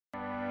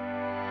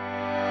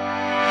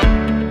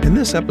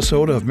this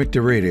episode of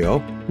MiCTA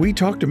Radio, we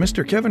talk to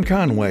Mr. Kevin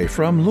Conway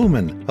from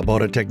Lumen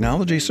about a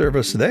technology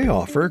service they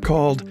offer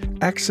called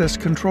Access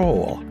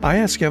Control. I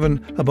asked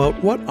Kevin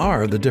about what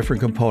are the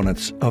different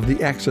components of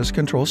the access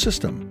control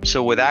system.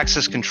 So with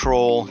access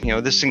control,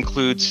 this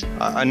includes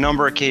a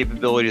number of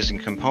capabilities and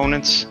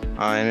components,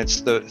 and it's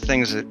the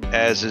things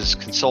as is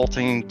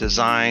consulting,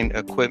 design,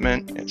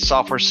 equipment,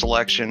 software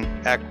selection,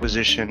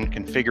 acquisition,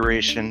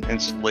 configuration,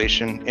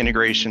 installation,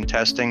 integration,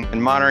 testing,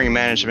 and monitoring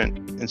management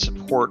and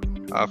support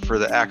for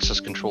the access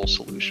control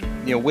solution.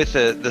 With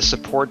the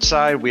support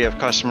side, we have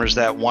customers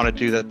that want to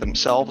do that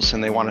themselves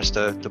and they want us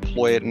to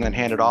deploy it and then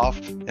hand it off.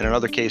 And in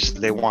other cases,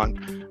 they want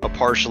a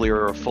partially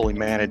or a fully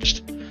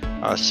managed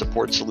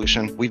support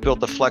solution. We've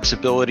built the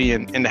flexibility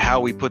into how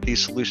we put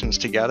these solutions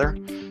together,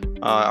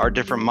 our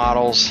different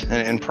models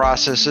and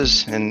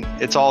processes, and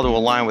it's all to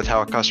align with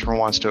how a customer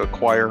wants to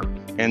acquire,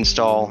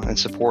 install, and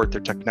support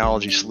their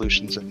technology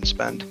solutions and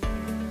spend.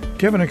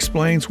 Kevin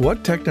explains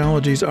what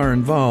technologies are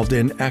involved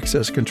in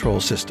access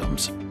control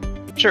systems.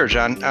 Sure,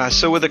 John.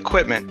 So with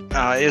equipment,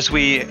 as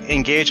we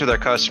engage with our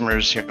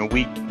customers,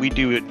 we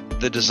do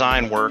the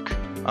design work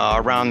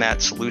around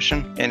that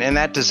solution. And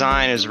that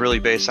design is really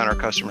based on our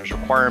customers'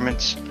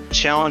 requirements,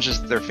 challenges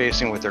that they're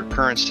facing with their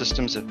current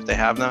systems if they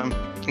have them,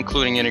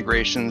 including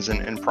integrations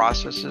and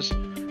processes,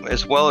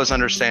 as well as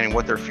understanding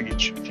what their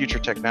future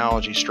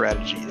technology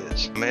strategy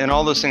is. And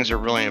all those things are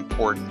really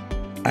important.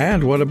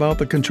 And what about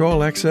the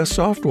control access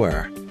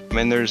software?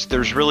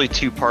 There's really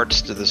two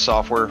parts to the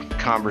software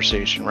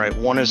conversation, right?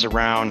 One is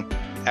around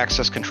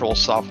access control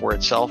software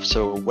itself.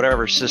 So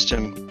whatever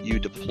system you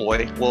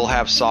deploy will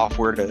have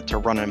software to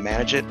run and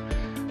manage it,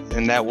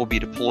 and that will be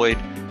deployed.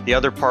 The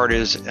other part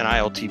is an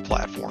IoT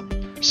platform.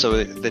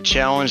 So the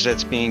challenge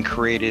that's being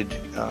created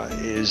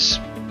is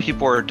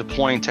people are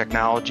deploying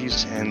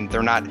technologies and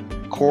they're not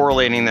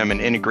correlating them and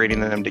integrating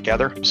them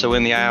together. So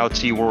in the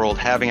IoT world,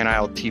 having an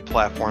IoT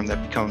platform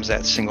that becomes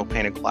that single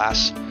pane of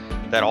glass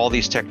that all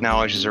these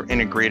technologies are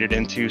integrated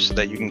into so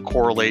that you can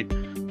correlate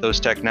those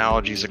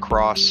technologies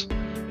across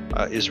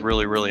is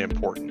really, really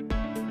important.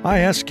 I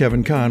asked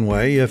Kevin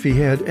Conway if he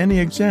had any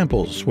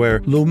examples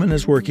where Lumen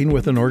is working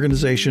with an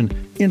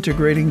organization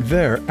integrating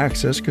their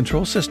access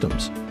control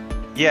systems.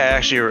 Yeah,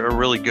 actually a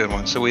really good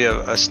one. So we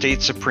have a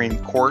state Supreme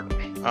Court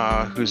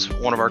who's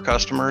one of our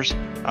customers.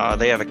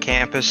 They have a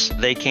campus.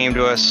 They came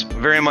to us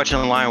very much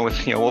in line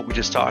with what we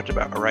just talked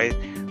about, right?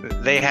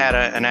 They had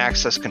an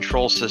access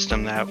control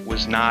system that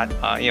was not,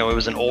 it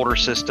was an older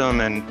system,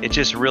 and it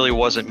just really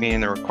wasn't meeting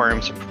the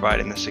requirements of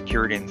providing the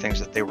security and things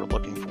that they were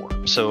looking for.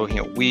 So,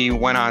 we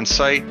went on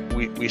site,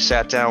 we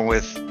sat down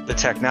with the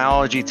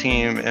technology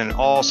team and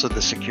also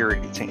the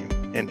security team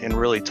and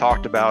really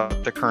talked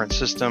about the current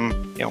system.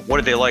 What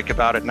did they like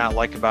about it, not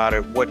like about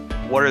it? What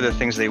are the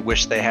things they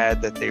wish they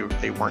had that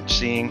they weren't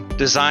seeing?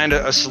 Designed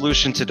a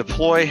solution to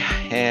deploy,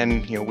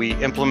 and we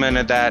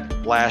implemented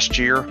that last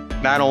year,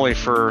 not only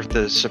for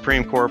the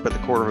Supreme Court, but the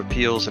Court of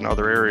Appeals and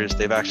other areas.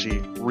 They've actually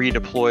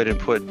redeployed and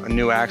put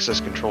new access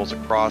controls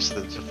across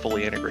the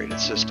fully integrated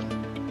system.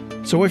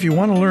 So if you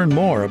want to learn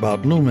more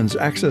about Lumen's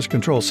access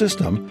control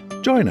system,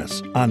 join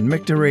us on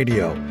MiCTA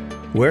Radio,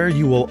 where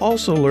you will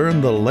also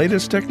learn the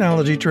latest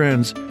technology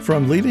trends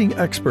from leading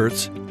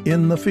experts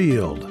in the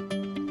field.